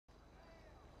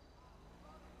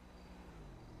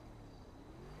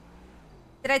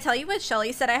Did I tell you what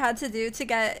Shelly said I had to do to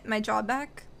get my job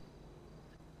back?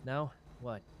 No?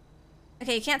 What?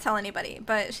 Okay, you can't tell anybody,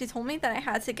 but she told me that I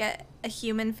had to get a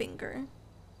human finger.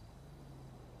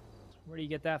 Where do you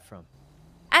get that from?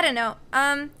 I don't know.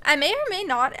 I may or may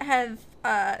not have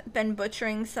been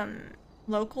butchering some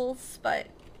locals, but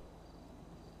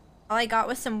all I got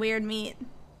was some weird meat.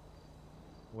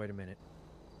 Wait a minute.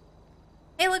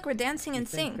 Hey, look, we're dancing in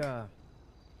sync.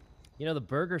 You know, the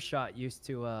burger shot used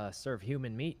to serve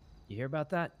human meat. You hear about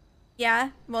that?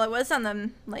 Yeah, well, it was on the,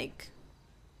 like,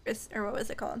 or what was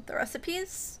it called? The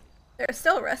recipes? There's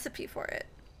still a recipe for it.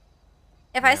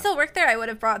 If I still worked there, I would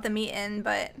have brought the meat in,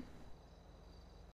 but